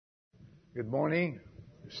Good morning.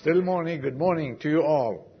 Still morning. Good morning to you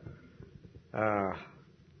all.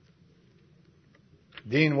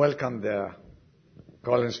 Dean welcomed the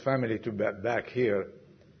Collins family to back here.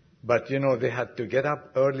 But they had to get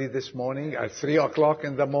up early this morning at 3 o'clock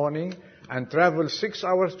in the morning and travel 6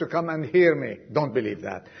 hours to come and hear me. Don't believe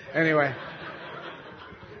that. Anyway.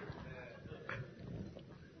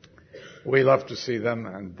 We love to see them,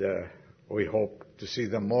 and we hope to see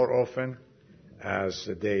them more often as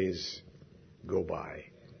the days go by.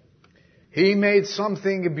 He made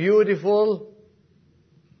something beautiful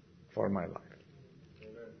for my life.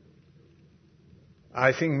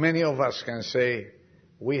 I think many of us can say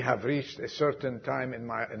we have reached a certain time in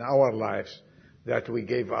our lives that we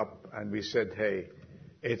gave up and we said, hey,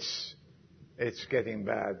 it's getting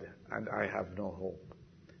bad and I have no hope.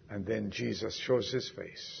 And then Jesus shows his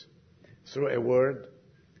face through a word,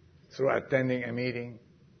 through attending a meeting,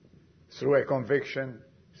 through a conviction,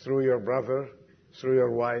 through your brother, through your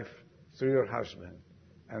wife, through your husband.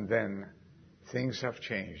 And then things have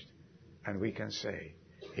changed and we can say,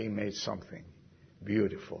 he made something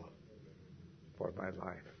beautiful for my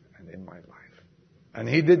life and in my life. And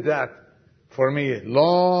he did that for me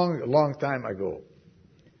long time ago.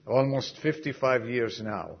 Almost 55 years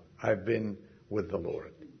now, I've been with the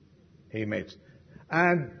Lord. He made.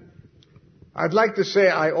 And I'd like to say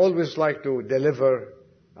I always like to deliver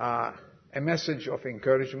a message of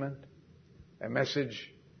encouragement, a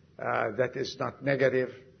message that is not negative.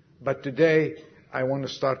 But today, I want to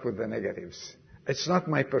start with the negatives. It's not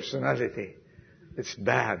my personality. It's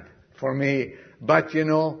bad for me. But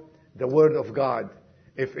the Word of God,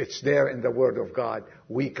 if it's there in the Word of God,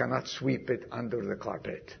 we cannot sweep it under the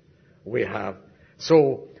carpet. We have.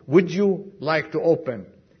 So, would you like to open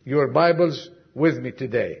your Bibles with me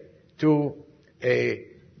today to a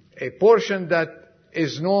portion that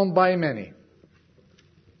is known by many?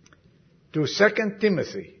 To 2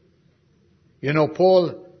 Timothy.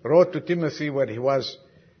 Paul wrote to Timothy when he was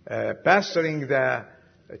pastoring the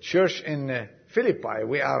church in Philippi.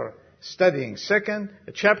 We are studying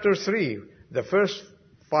chapter 3, the first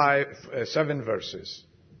 7 verses.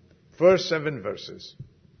 First 7 verses.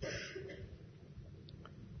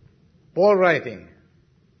 Paul writing,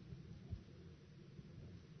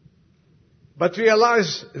 but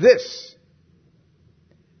realize this,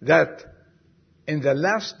 that in the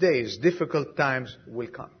last days difficult times will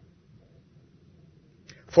come.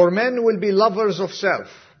 For men will be lovers of self,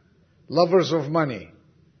 lovers of money,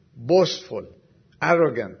 boastful,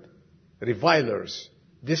 arrogant, revilers,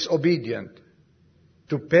 disobedient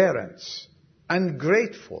to parents,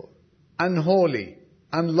 ungrateful, unholy,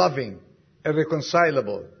 unloving,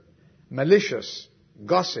 irreconcilable, malicious,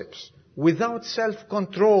 gossips, without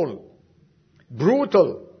self-control,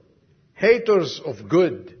 brutal, haters of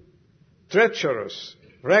good, treacherous,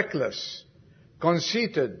 reckless,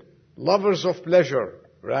 conceited, lovers of pleasure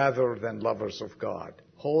rather than lovers of God,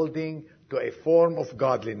 holding to a form of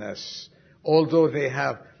godliness, although they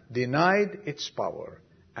have denied its power,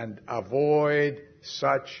 and avoid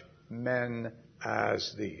such men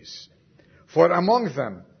as these. For among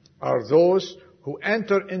them are those who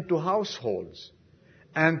enter into households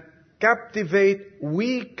and captivate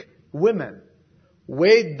weak women,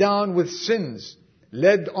 weighed down with sins,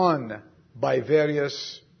 led on by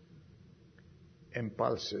various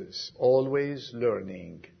impulses, always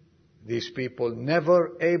learning. These people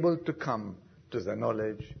never able to come to the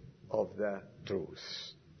knowledge of the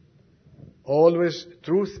truth. Always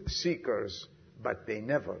truth seekers, but they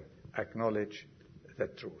never acknowledge the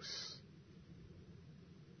truth.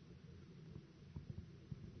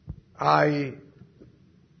 I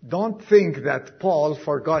don't think that Paul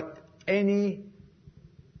forgot any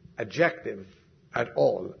adjective at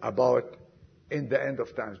all about in the end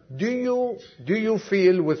of times. Do you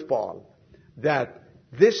feel with Paul that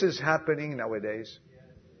this is happening nowadays?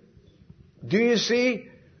 Do you see?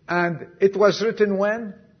 And it was written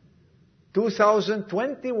when?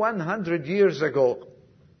 2,100 years ago.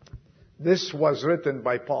 This was written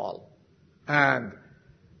by Paul. And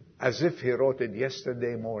as if he wrote it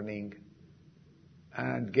yesterday morning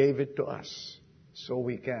and gave it to us so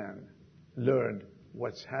we can learn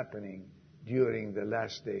what's happening during the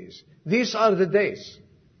last days. These are the days.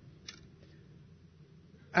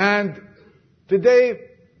 And today,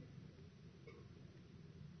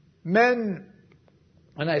 men,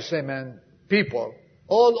 when I say men, people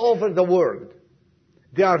all over the world,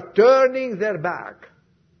 they are turning their back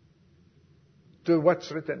to what's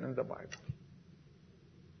written in the Bible.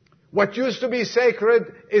 What used to be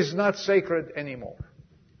sacred is not sacred anymore.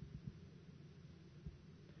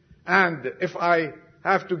 And if I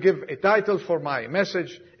have to give a title for my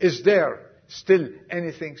message, is there still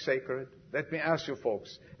anything sacred? Let me ask you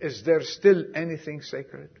folks, is there still anything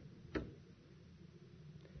sacred?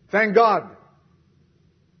 Thank God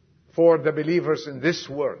for the believers in this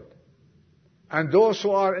world and those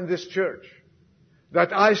who are in this church,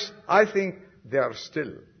 that I think there are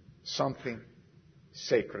still something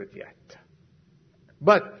sacred yet.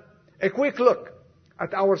 But a quick look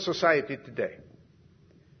at our society today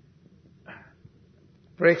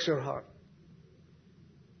breaks your heart.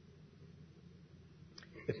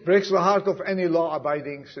 It breaks the heart of any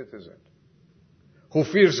law-abiding citizen who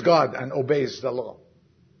fears God and obeys the law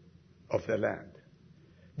of the land.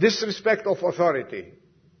 Disrespect of authority,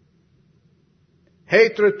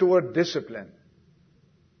 hatred toward discipline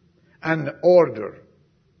and order,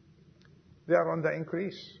 they are on the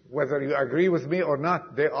increase. Whether you agree with me or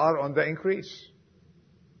not, they are on the increase.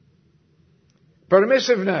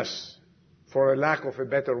 Permissiveness, for a lack of a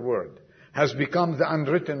better word, has become the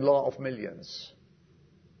unwritten law of millions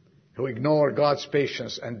who ignore God's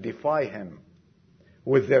patience and defy Him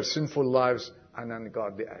with their sinful lives and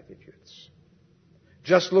ungodly attitudes.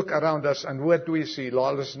 Just look around us and what do we see?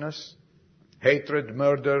 Lawlessness, hatred,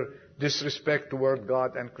 murder, disrespect toward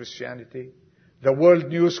God and Christianity. The world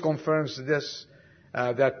news confirms this,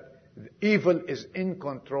 that evil is in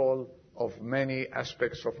control of many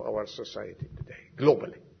aspects of our society today,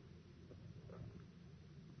 globally.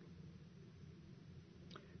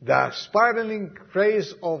 The spiraling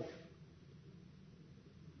craze of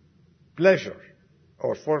pleasure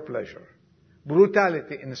or for pleasure,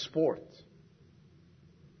 brutality in sport,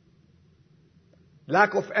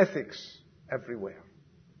 lack of ethics everywhere.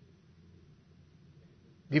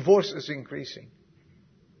 Divorce is increasing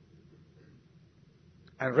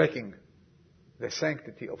and wrecking the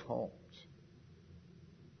sanctity of homes.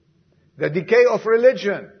 The decay of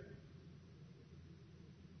religion.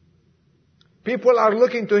 People are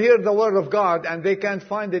looking to hear the Word of God and they can't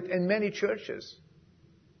find it in many churches.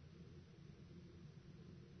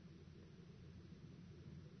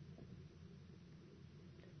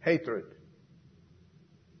 Hatred.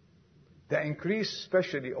 The increase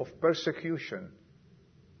especially of persecution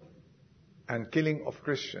and killing of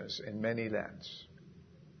Christians in many lands.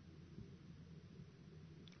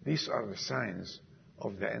 These are the signs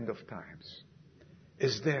of the end of times.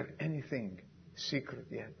 Is there anything secret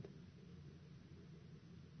yet?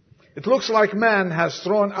 It looks like man has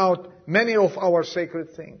thrown out many of our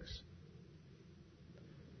sacred things.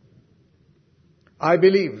 I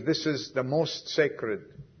believe this is the most sacred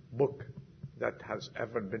book that has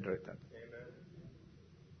ever been written.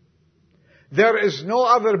 There is no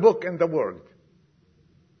other book in the world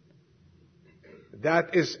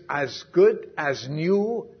that is as good, as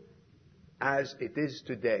new as it is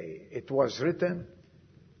today. It was written,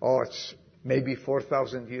 it's maybe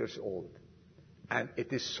 4,000 years old. And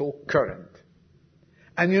it is so current.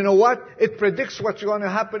 And you know what? It predicts what's going to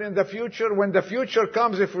happen in the future. When the future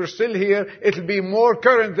comes, if we're still here, it'll be more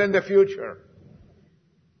current than the future.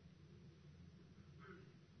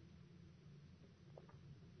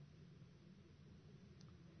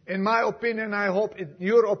 In my opinion, I hope in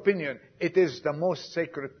your opinion, it is the most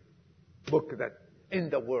sacred book that in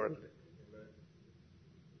the world.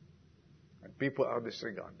 And people are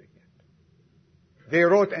disregarding it. They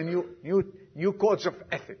wrote a new codes of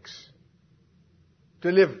ethics to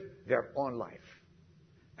live their own life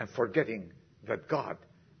and forgetting that God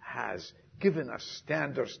has given us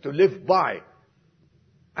standards to live by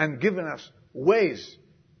and given us ways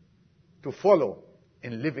to follow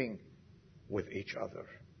in living with each other.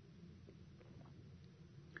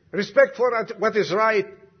 Respect for what is right,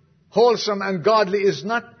 wholesome, and godly is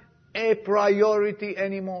not a priority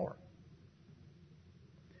anymore.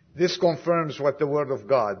 This confirms what the Word of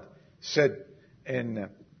God said in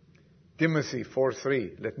Timothy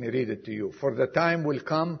 4:3. Let me read it to you. For the time will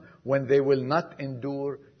come when they will not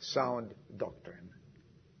endure sound doctrine.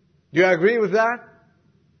 Do you agree with that?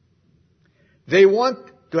 They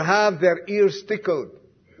want to have their ears tickled.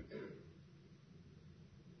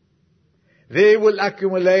 They will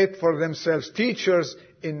accumulate for themselves teachers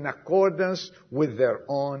in accordance with their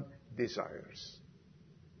own desires.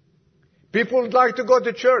 People would like to go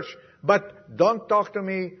to church, but don't talk to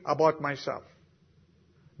me about myself.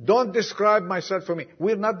 Don't describe myself for me.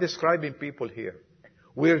 We're not describing people here.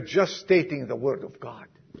 We're just stating the Word of God.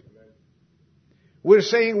 We're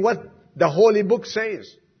saying what the Holy Book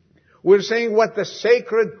says. We're saying what the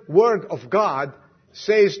sacred Word of God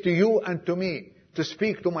says to you and to me, to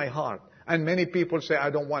speak to my heart. And many people say, I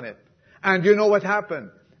don't want it. And you know what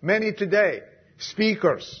happened? Many today,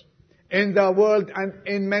 speakers in the world and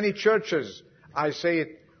in many churches, I say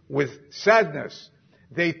it with sadness,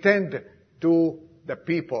 they tend to the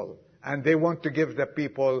people and they want to give the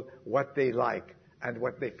people what they like and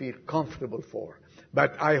what they feel comfortable for.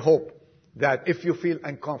 But I hope that if you feel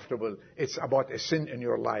uncomfortable, it's about a sin in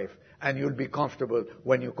your life, and you'll be comfortable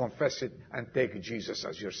when you confess it and take Jesus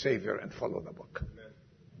as your Savior and follow the book.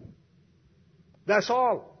 That's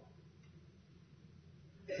all.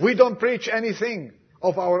 We don't preach anything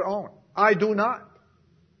of our own. I do not.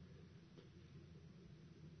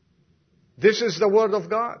 This is the Word of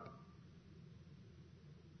God.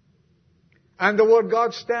 And the Word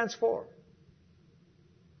God stands for.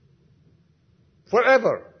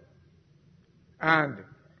 Forever. And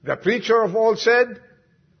the preacher of all said,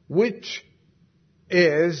 which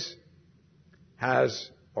is, has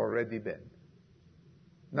already been.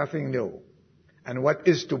 Nothing new. And what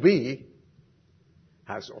is to be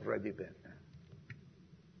has already been.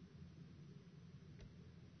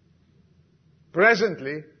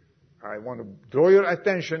 Presently, I want to draw your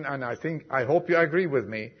attention, and I hope you agree with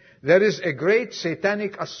me, there is a great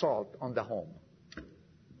satanic assault on the home,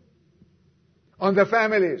 on the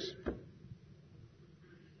families,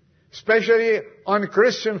 especially on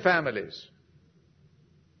Christian families.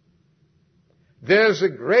 There's a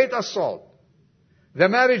great assault. The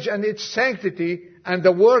marriage and its sanctity and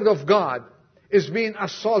the Word of God is being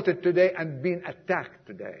assaulted today and being attacked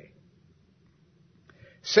today.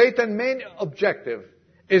 Satan's main objective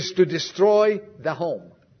is to destroy the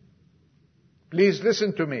home. Please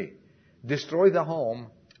listen to me. Destroy the home,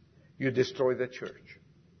 you destroy the church.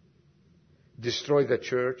 Destroy the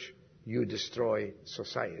church, you destroy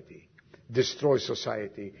society. Destroy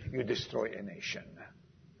society, you destroy a nation.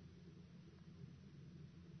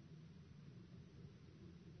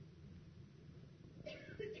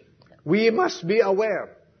 We must be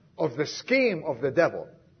aware of the scheme of the devil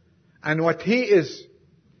and what he is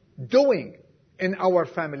doing in our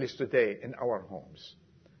families today, in our homes.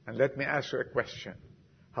 And let me ask you a question.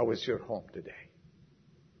 How is your home today?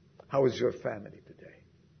 How is your family today?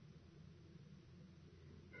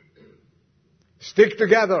 Stick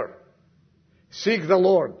together. Seek the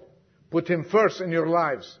Lord. Put Him first in your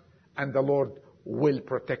lives, and the Lord will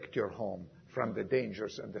protect your home from the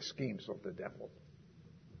dangers and the schemes of the devil.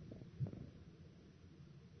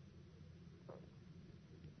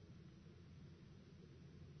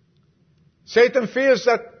 Satan feels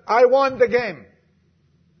that I won the game.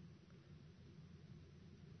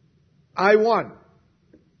 I won.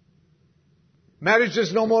 Marriage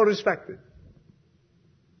is no more respected.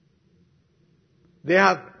 They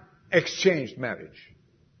have exchanged marriage.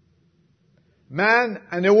 Man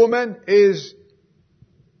and a woman is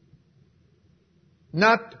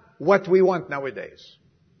not what we want nowadays.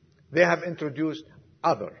 They have introduced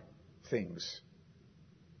other things.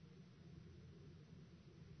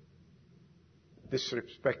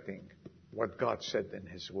 Disrespecting what God said in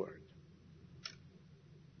His Word.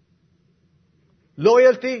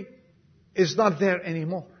 Loyalty is not there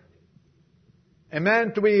anymore. A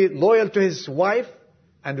man to be loyal to his wife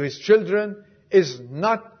and to his children is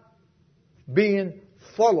not being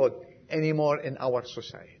followed anymore in our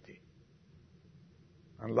society.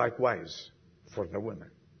 And likewise for the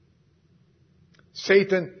women.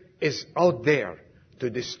 Satan is out there to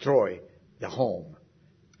destroy the home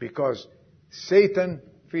because Satan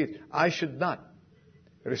feels, I should not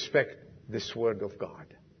respect this Word of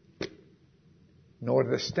God, nor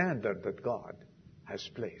the standard that God has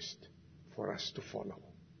placed for us to follow.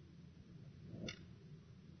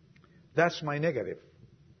 That's my negative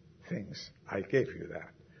things. I gave you that.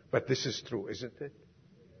 But this is true, isn't it?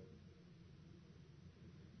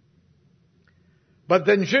 But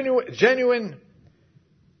the genuine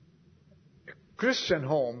Christian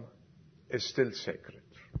home is still sacred.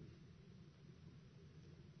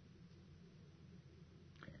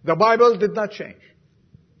 The Bible did not change.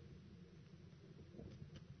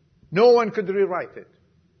 No one could rewrite it.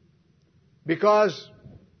 Because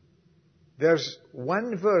there's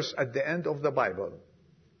one verse at the end of the Bible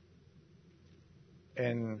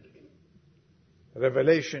in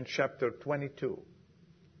Revelation chapter 22.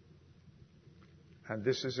 And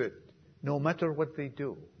this is it. No matter what they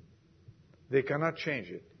do, they cannot change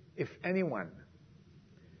it. If anyone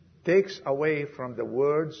takes away from the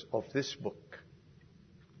words of this book,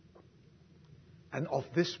 and of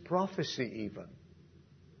this prophecy even,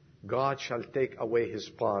 God shall take away his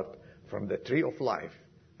part from the tree of life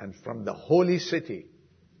and from the holy city,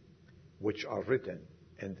 which are written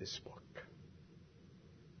in this book.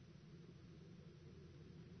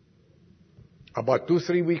 About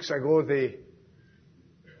 2-3 weeks ago,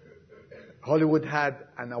 Hollywood had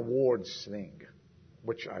an awards thing,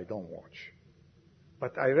 which I don't watch.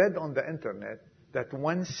 But I read on the internet that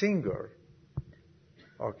one singer,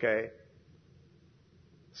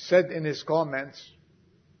 said in his comments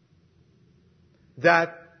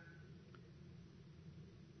that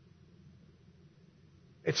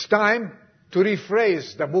it's time to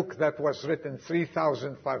rephrase the book that was written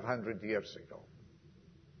 3,500 years ago.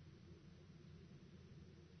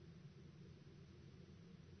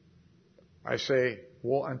 I say,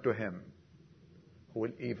 woe unto him who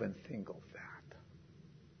will even think of that.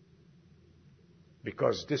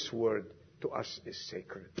 Because this word to us is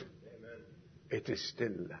sacred. Amen. It is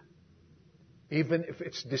still, even if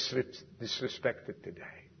it's disrespected today.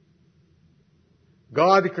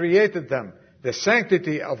 God created them, the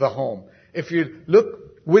sanctity of the home. If you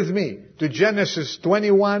look with me to Genesis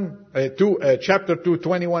 21, chapter 2,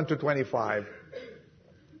 21 to 25,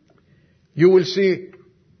 you will see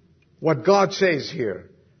what God says here.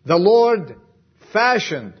 The Lord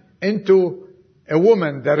fashioned into a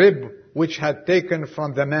woman the rib which had taken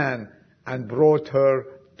from the man and brought her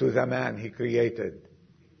to the man he created.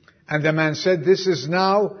 And the man said, this is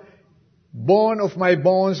now bone of my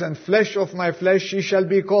bones and flesh of my flesh. She shall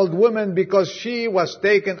be called woman because she was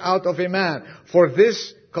taken out of a man. For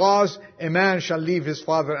this cause a man shall leave his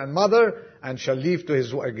father and mother and shall cleave to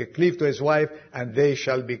his wife, and they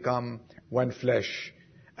shall become one flesh.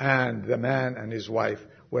 And the man and his wife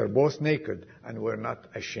were both naked and were not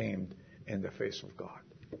ashamed in the face of God.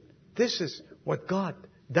 This is what God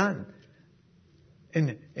done.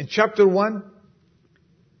 In chapter 1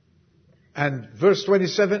 and verse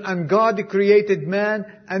 27, and God created man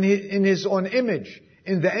and in his own image.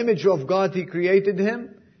 In the image of God he created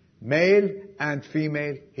him. Male and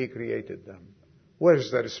female he created them. Where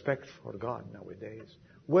is the respect for God nowadays?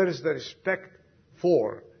 Where is the respect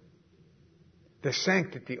for the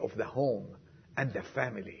sanctity of the home and the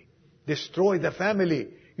family? Destroy the family,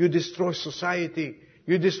 you destroy society,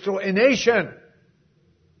 you destroy a nation.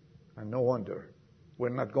 And no wonder we're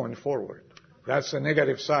not going forward. That's the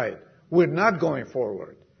negative side. We're not going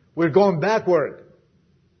forward. We're going backward.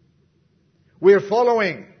 We're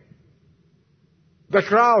following the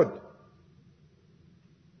crowd.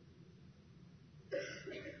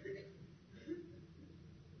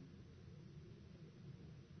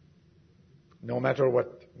 No matter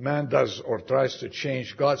what man does or tries to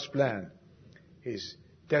change God's plan, he's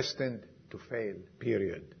destined to fail,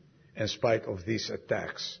 period, in spite of these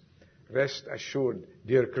attacks. Rest assured,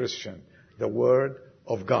 dear Christian, the Word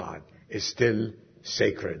of God is still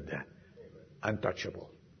sacred, untouchable,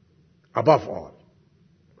 above all.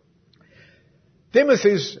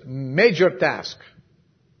 Timothy's major task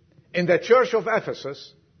in the church of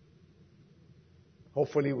Ephesus,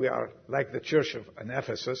 hopefully we are like the church of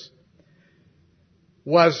Ephesus,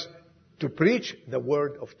 was to preach the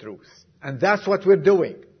word of truth. And that's what we're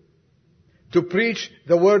doing. To preach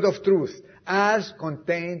the word of truth as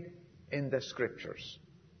contained in the scriptures.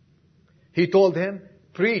 He told him,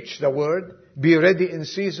 preach the word, be ready in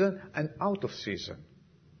season and out of season.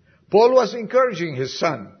 Paul was encouraging his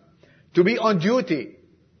son to be on duty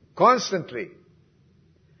constantly,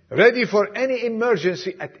 ready for any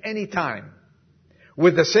emergency at any time,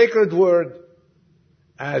 with the sacred word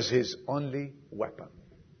as his only weapon.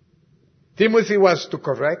 Timothy was to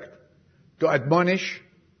correct, to admonish,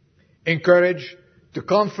 encourage, to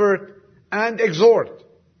comfort, and exhort.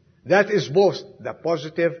 That is both the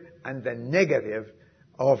positive and the negative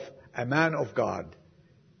of a man of God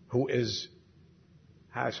who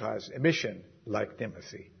has a mission like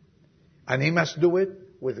Timothy. And he must do it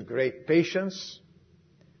with great patience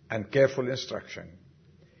and careful instruction.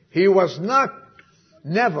 He was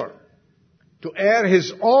never to air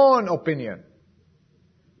his own opinion,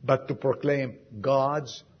 but to proclaim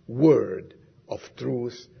God's word of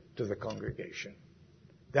truth to the congregation.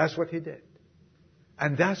 That's what he did.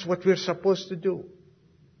 And that's what we're supposed to do.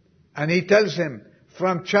 And he tells him,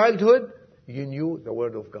 from childhood, you knew the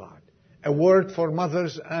word of God. A word for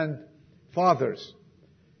mothers and fathers.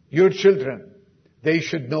 Your children, they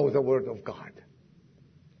should know the word of God.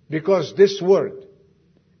 Because this word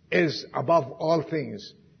is, above all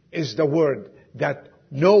things, is the word that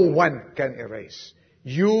no one can erase.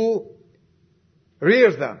 You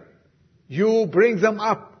rear them. You bring them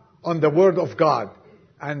up on the word of God.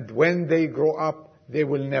 And when they grow up, they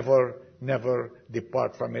will never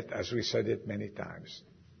depart from it, as we said it many times.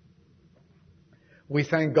 We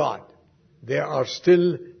thank God. There are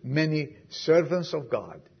still many servants of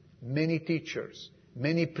God, many teachers,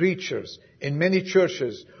 many preachers in many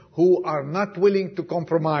churches who are not willing to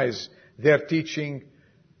compromise their teaching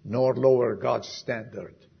nor lower God's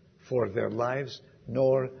standard for their lives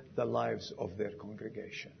nor the lives of their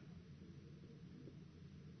congregation.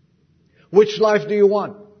 Which life do you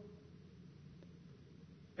want?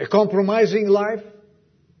 A compromising life?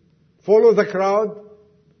 Follow the crowd?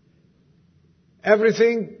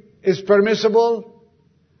 Everything is permissible.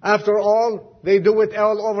 After all, they do it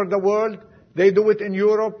all over the world. They do it in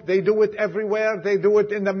Europe. They do it everywhere. They do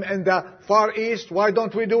it in the Far East. Why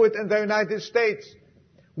don't we do it in the United States?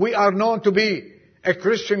 We are known to be a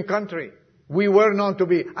Christian country. We were known to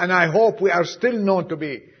be, and I hope we are still known to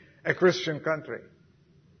be, a Christian country.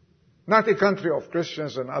 Not a country of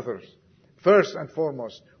Christians and others. First and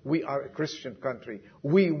foremost, we are a Christian country.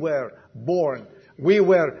 We were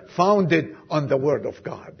founded on the Word of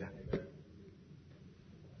God.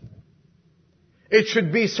 It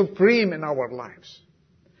should be supreme in our lives.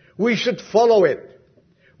 We should follow it.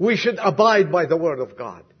 We should abide by the Word of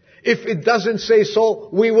God. If it doesn't say so,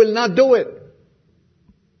 we will not do it.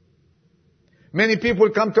 Many people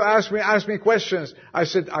come to ask me questions. I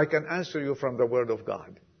said, I can answer you from the Word of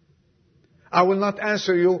God. I will not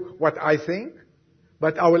answer you what I think,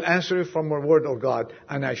 but I will answer you from the Word of God.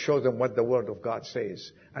 And I show them what the Word of God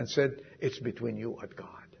says. And said, it's between you and God.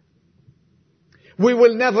 We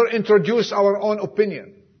will never introduce our own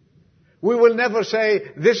opinion. We will never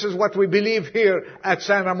say, this is what we believe here at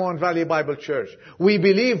San Ramon Valley Bible Church. We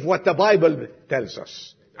believe what the Bible tells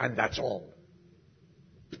us. And that's all.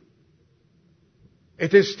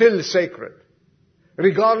 It is still sacred.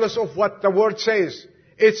 Regardless of what the Word says.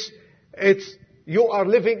 You are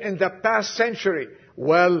living in the past century.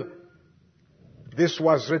 Well, this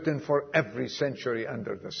was written for every century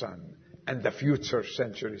under the sun. And the future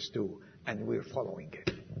centuries too. And we're following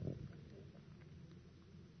it.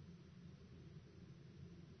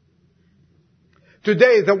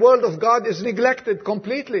 Today, the Word of God is neglected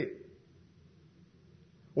completely.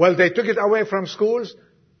 Well, they took it away from schools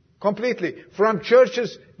completely. From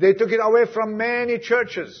churches, they took it away from many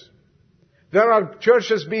churches. There are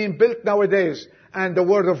churches being built nowadays, and the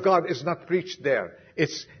Word of God is not preached there.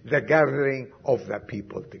 It's the gathering of the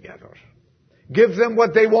people together. Give them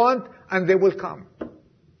what they want, and they will come.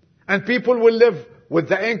 And people will live with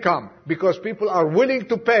the income, because people are willing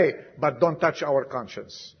to pay, but don't touch our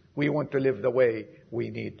conscience. We want to live the way we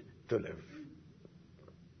need to live.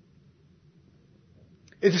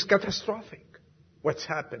 It is catastrophic what's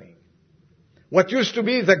happening. What used to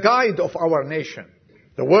be the guide of our nation,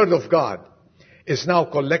 the Word of God, is now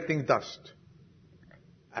collecting dust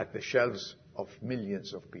at the shelves of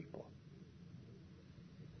millions of people.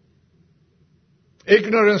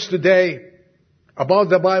 Ignorance today about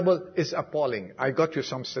the Bible is appalling. I got you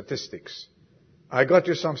some statistics. A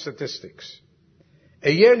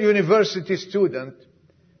Yale University student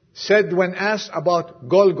said when asked about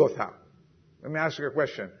Golgotha. Let me ask you a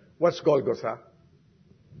question. What's Golgotha?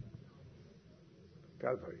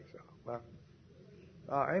 Calvary. Well,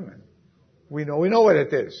 amen. We know what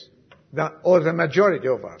it is. Or the majority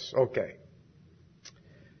of us. Okay.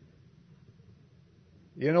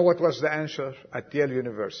 You know what was the answer at Yale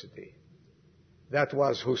University? That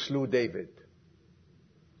was who slew David.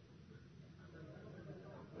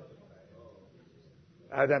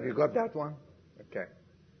 Adam, you got that one? Okay.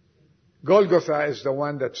 Golgotha is the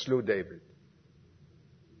one that slew David.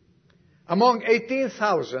 Among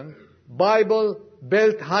 18,000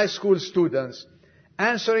 Bible-Belt high school students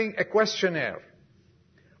answering a questionnaire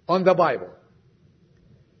on the Bible,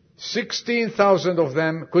 16,000 of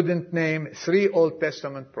them couldn't name 3 Old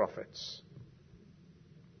Testament prophets.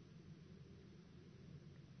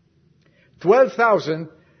 12,000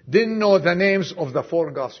 didn't know the names of the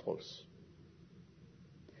 4 Gospels.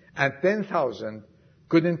 And 10,000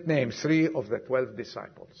 couldn't name 3 of the 12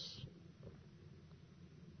 disciples.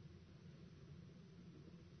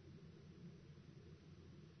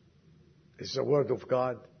 Is the Word of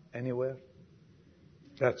God anywhere?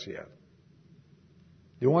 That's here.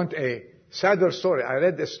 You want a sadder story? I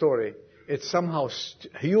read a story. It's somehow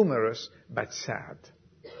humorous, but sad.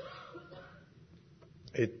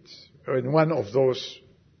 It's in one of those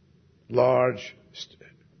large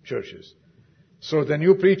churches. So the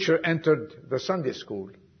new preacher entered the Sunday school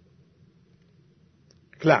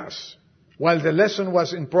class while the lesson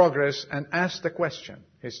was in progress and asked a question.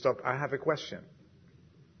 He stopped. I have a question.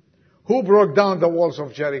 Who broke down the walls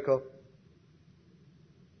of Jericho?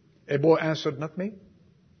 A boy answered, not me.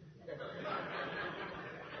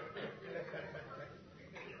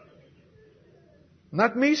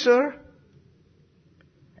 Not me, sir.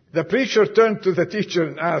 The preacher turned to the teacher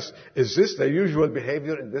and asked, is this the usual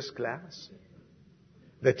behavior in this class?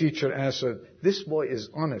 The teacher answered, this boy is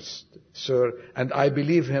honest, sir, and I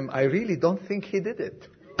believe him. I really don't think he did it.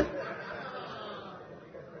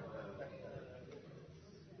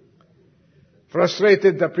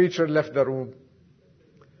 Frustrated, the preacher left the room,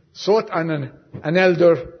 sought an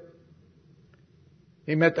elder.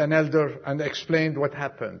 He met an elder and explained what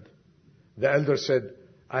happened. The elder said,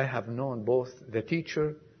 I have known both the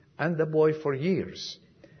teacher and the boy for years,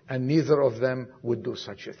 and neither of them would do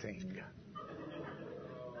such a thing.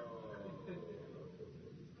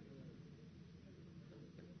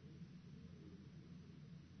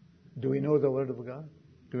 Do we know the Word of God?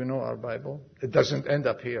 Do we know our Bible? It doesn't end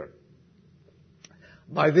up here.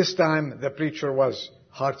 By this time, the preacher was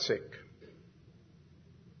heartsick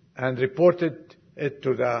and reported it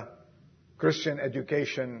to the Christian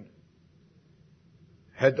education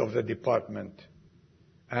head of the department.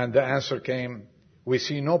 And the answer came, "We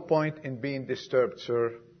see no point in being disturbed,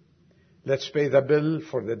 sir. Let's pay the bill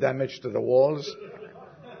for the damage to the walls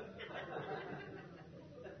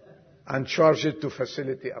and charge it to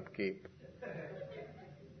facility upkeep."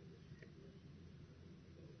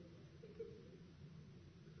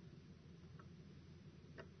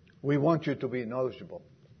 We want you to be knowledgeable.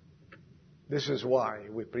 This is why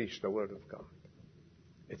we preach the Word of God.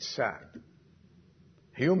 It's sad.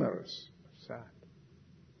 Humorous, sad.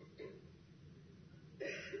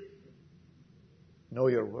 Know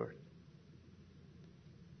your Word.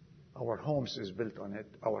 Our homes is built on it.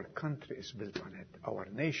 Our country is built on it. Our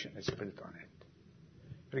nation is built on it.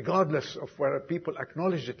 Regardless of whether people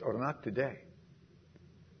acknowledge it or not today.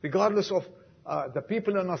 Regardless of the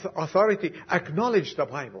people in authority acknowledge the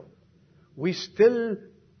Bible. We still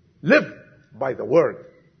live by the Word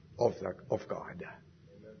of God.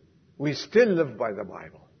 We still live by the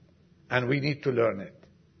Bible. And we need to learn it.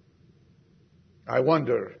 I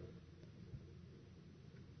wonder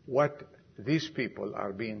what these people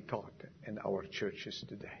are being taught in our churches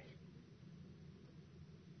today.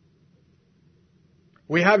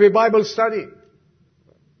 We have a Bible study.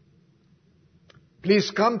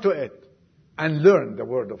 Please come to it and learn the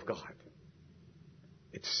Word of God.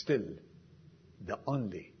 It's still the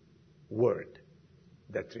only Word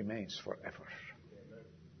that remains forever.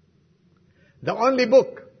 The only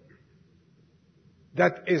book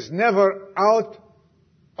that is never out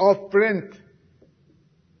of print.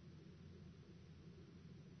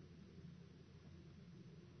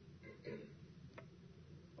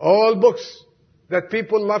 All books that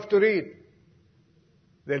people love to read,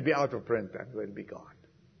 they'll be out of print and will be gone.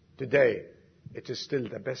 Today, it is still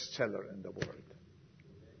the bestseller in the world.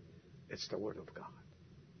 It's the Word of God.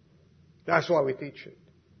 That's why we teach it.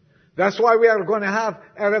 That's why we are going to have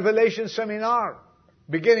a Revelation seminar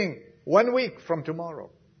beginning 1 week from tomorrow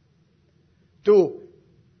to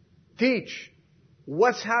teach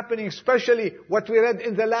what's happening, especially what we read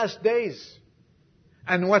in the last days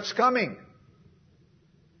and what's coming.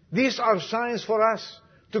 These are signs for us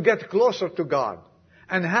to get closer to God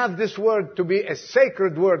and have this Word to be a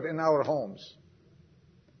sacred Word in our homes.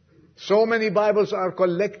 So many Bibles are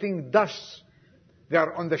collecting dust. They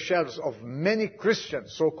are on the shelves of many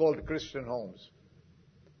Christians, so-called Christian homes.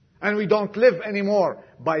 And we don't live anymore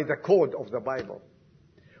by the code of the Bible.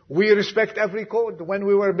 We respect every code. When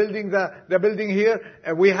we were building the building here,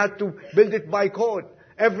 we had to build it by code.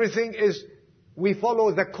 Everything is, we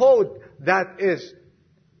follow the code that is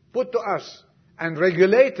put to us and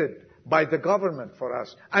regulated by the government for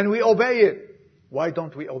us. And we obey it. Why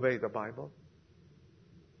don't we obey the Bible?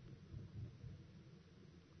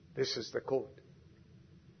 This is the code.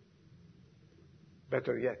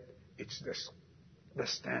 Better yet, it's the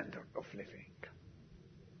standard of living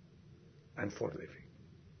and for living.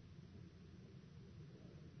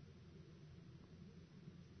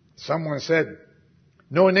 Someone said,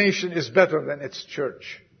 no nation is better than its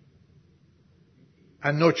church.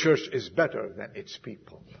 And no church is better than its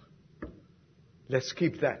people. Let's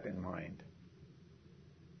keep that in mind.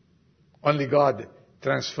 Only God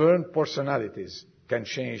transformed personalities can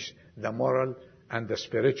change the moral and the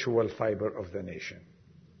spiritual fiber of the nation.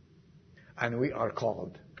 And we are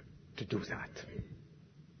called to do that.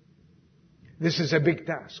 This is a big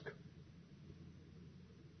task.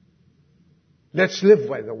 Let's live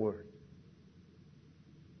by the Word.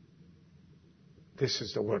 This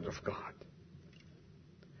is the Word of God.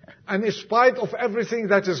 And in spite of everything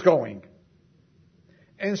that is going,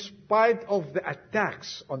 in spite of the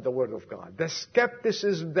attacks on the Word of God, the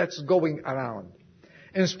skepticism that's going around,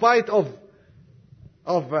 in spite of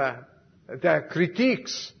the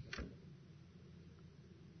critiques,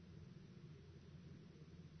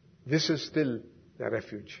 this is still the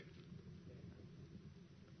refuge.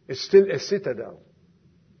 It's still a citadel.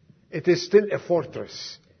 It is still a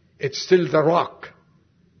fortress. It's still the rock.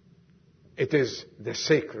 It is the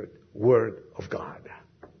sacred Word of God.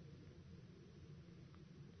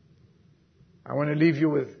 I want to leave you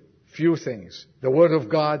with few things. The Word of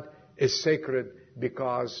God is sacred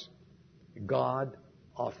because God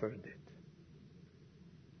authored it.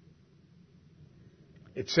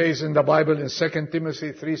 It says in the Bible in 2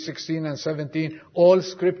 Timothy 3:16 and 17, all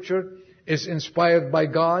Scripture is inspired by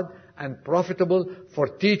God and profitable for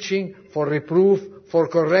teaching, for reproof, for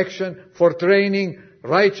correction, for training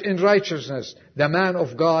in righteousness. The man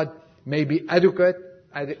of God may be adequate,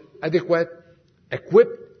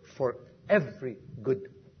 equipped for every good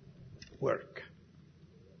work.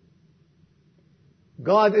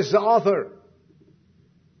 God is the author.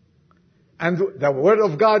 And the Word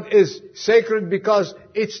of God is sacred because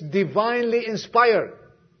it's divinely inspired.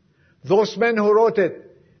 Those men who wrote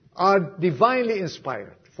it are divinely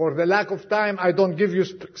inspired. For the lack of time, I don't give you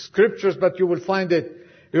scriptures, but you will find it.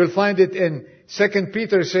 You will find it in 2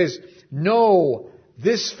 Peter. It says, no,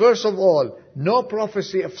 this first of all, no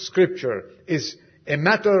prophecy of Scripture is a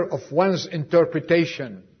matter of one's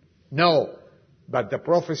interpretation. No. But the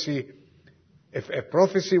prophecy, if a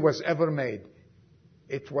prophecy was ever made,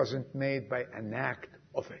 it wasn't made by an act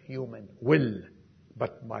of a human will,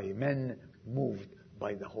 but by men moved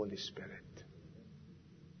by the Holy Spirit.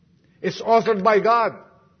 It's authored by God.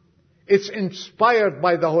 It's inspired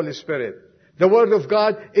by the Holy Spirit. The Word of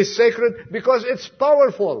God is sacred because it's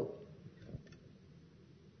powerful.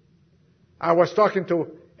 I was talking to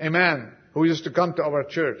a man who used to come to our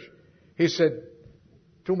church. He said,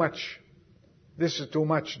 too much. This is too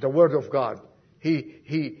much, the Word of God. He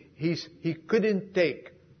couldn't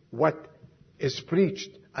take what is preached,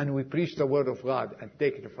 and we preach the Word of God and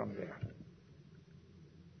take it from there.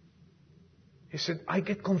 He said, I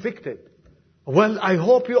get convicted. Well, I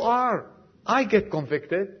hope you are. I get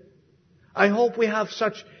convicted. I hope we have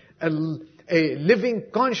such a living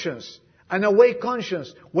conscience, an awake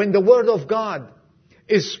conscience. When the Word of God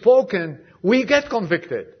is spoken, we get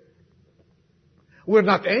convicted. We're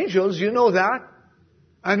not angels, you know that.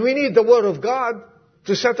 And we need the Word of God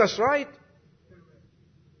to set us right.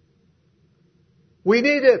 We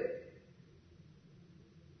need it.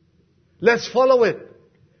 Let's follow it.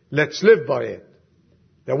 Let's live by it.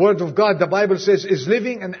 The Word of God, the Bible says, is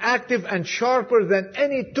living and active and sharper than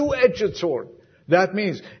any two-edged sword. That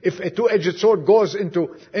means if a two-edged sword goes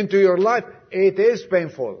into your life, it is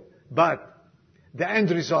painful. But the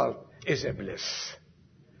end result is a bliss.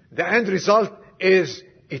 The end result is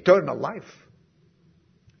eternal life.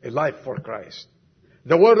 A life for Christ.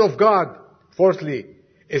 The Word of God, fourthly,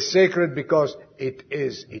 is sacred because it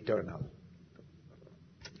is eternal.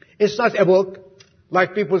 It's not a book.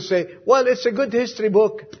 Like people say, well, it's a good history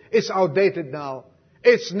book. It's outdated now.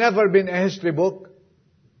 It's never been a history book.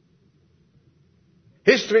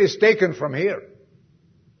 History is taken from here.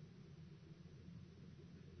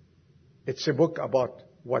 It's a book about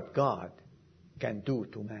what God can do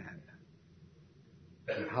to man.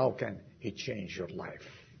 And how can He change your life?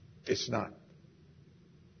 It's not.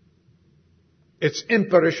 It's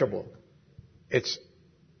imperishable. It's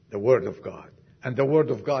the Word of God. And the Word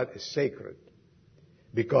of God is sacred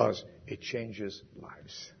because it changes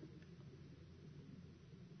lives.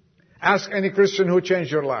 Ask any Christian who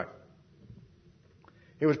changed your life.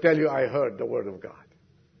 He will tell you, I heard the Word of God.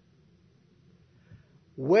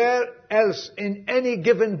 Where else in any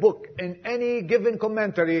given book, in any given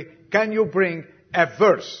commentary, can you bring a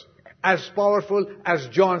verse as powerful as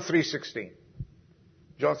John 3:16?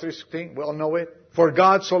 John 3:16, we all know it. For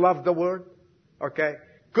God so loved the world. Okay.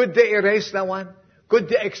 Could they erase that one? Could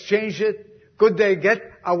they exchange it? Could they get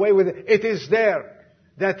away with it? It is there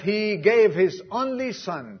that He gave His only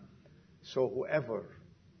Son. So whoever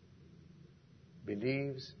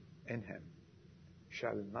believes in Him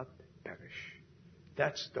shall not perish.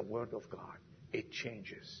 That's the Word of God. It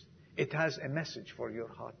changes. It has a message for your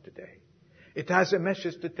heart today. It has a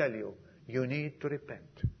message to tell you, you need to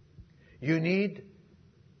repent. You need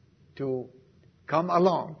to come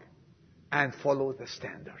along and follow the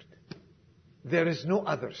standard. There is no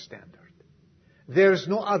other standard. There is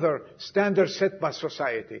no other standard set by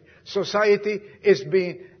society. Society is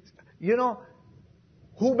being,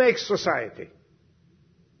 who makes society?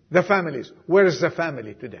 The families. Where is the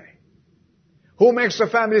family today? Who makes the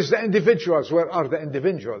families? The individuals. Where are the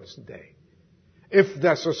individuals today? If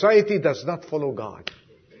the society does not follow God,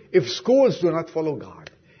 if schools do not follow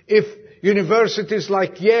God, if universities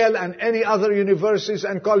like Yale and any other universities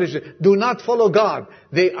and colleges do not follow God,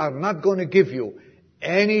 they are not going to give you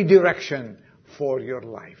any direction for your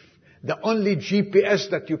life. The only GPS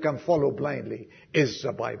that you can follow blindly is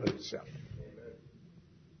the Bible itself.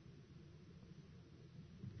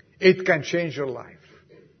 It can change your life.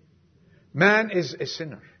 Man is a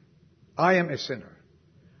sinner. I am a sinner.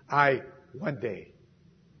 I, one day,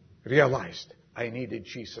 realized I needed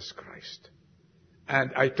Jesus Christ.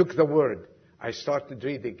 And I took the Word. I started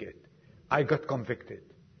reading it. I got convicted.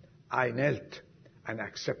 I knelt. and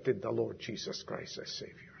accepted the Lord Jesus Christ as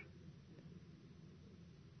Savior.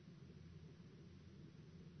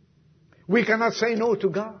 We cannot say no to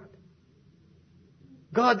God.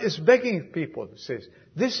 God is begging people, says,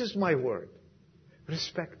 this is my word.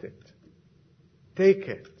 Respect it. Take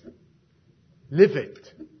it. Live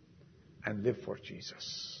it. And live for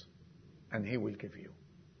Jesus. And He will give you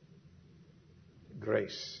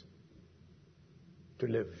grace to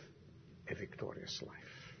live a victorious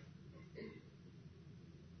life.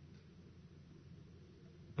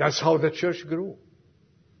 That's how the church grew.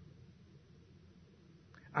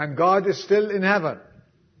 And God is still in heaven.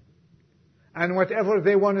 And whatever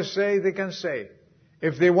they want to say, they can say.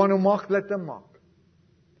 If they want to mock, let them mock.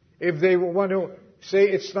 If they want to say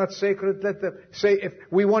it's not sacred, let them say. If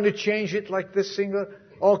we want to change it like this singer,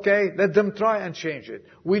 okay, let them try and change it.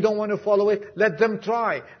 We don't want to follow it, let them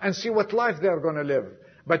try and see what life they're going to live.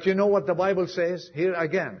 But you know what the Bible says here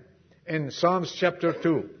again in Psalms chapter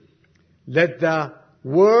 2. Let the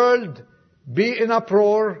world be in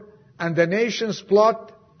uproar and the nations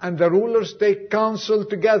plot and the rulers take counsel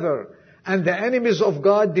together. And the enemies of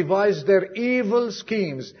God devise their evil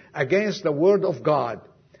schemes against the word of God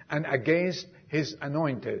and against His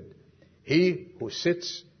anointed. He who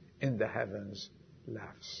sits in the heavens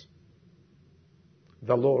laughs.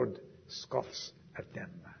 The Lord scoffs at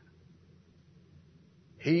them.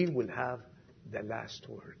 He will have the last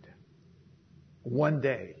word. One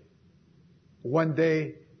day,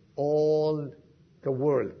 all the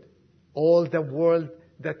world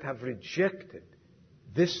that have rejected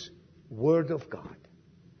this Word of God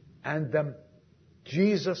and the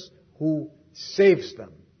Jesus who saves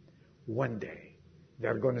them, one day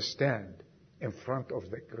they're going to stand in front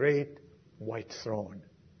of the great white throne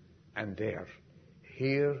and there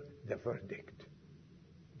hear the verdict,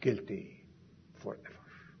 guilty forever.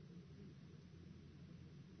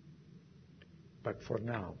 But for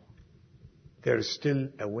now, there is still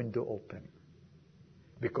a window open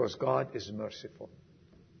because God is merciful.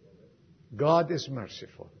 God is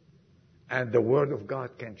merciful. And the Word of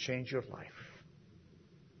God can change your life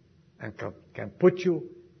and can put you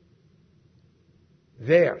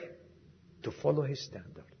there to follow His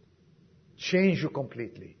standard. Change you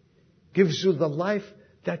completely. Gives you the life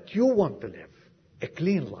that you want to live. A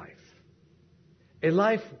clean life. A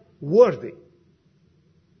life worthy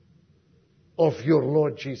of your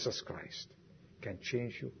Lord Jesus Christ. Can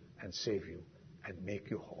change you and save you and make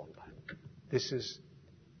you whole. This is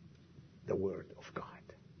the Word of God.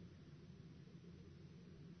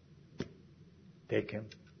 Take Him,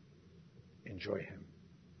 enjoy Him,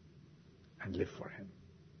 and live for Him.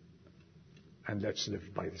 And let's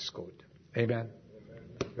live by this code. Amen.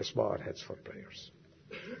 Let's bow our heads for prayers.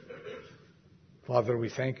 Father, we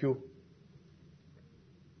thank You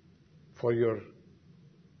for Your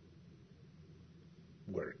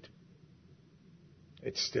Word.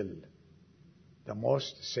 It's still the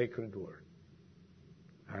most sacred Word.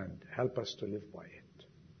 And help us to live by it.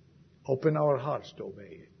 Open our hearts to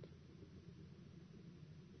obey it.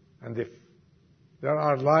 And if there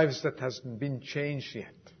are lives that hasn't been changed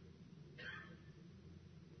yet,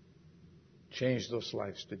 change those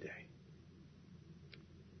lives today.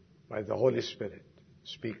 By the Holy Spirit,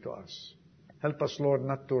 speak to us. Help us, Lord,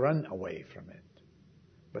 not to run away from it,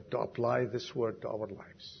 but to apply this word to our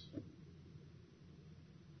lives.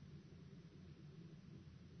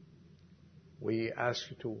 We ask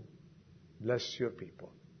You to bless Your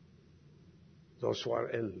people. Those who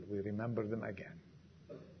are ill, we remember them again.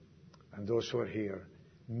 And those who are here,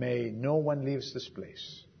 may no one leaves this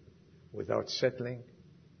place without settling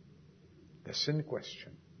the sin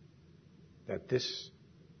question that this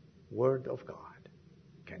Word of God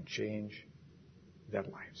can change their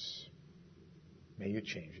lives. May You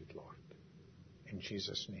change it, Lord. In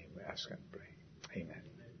Jesus' name we ask and pray. Amen.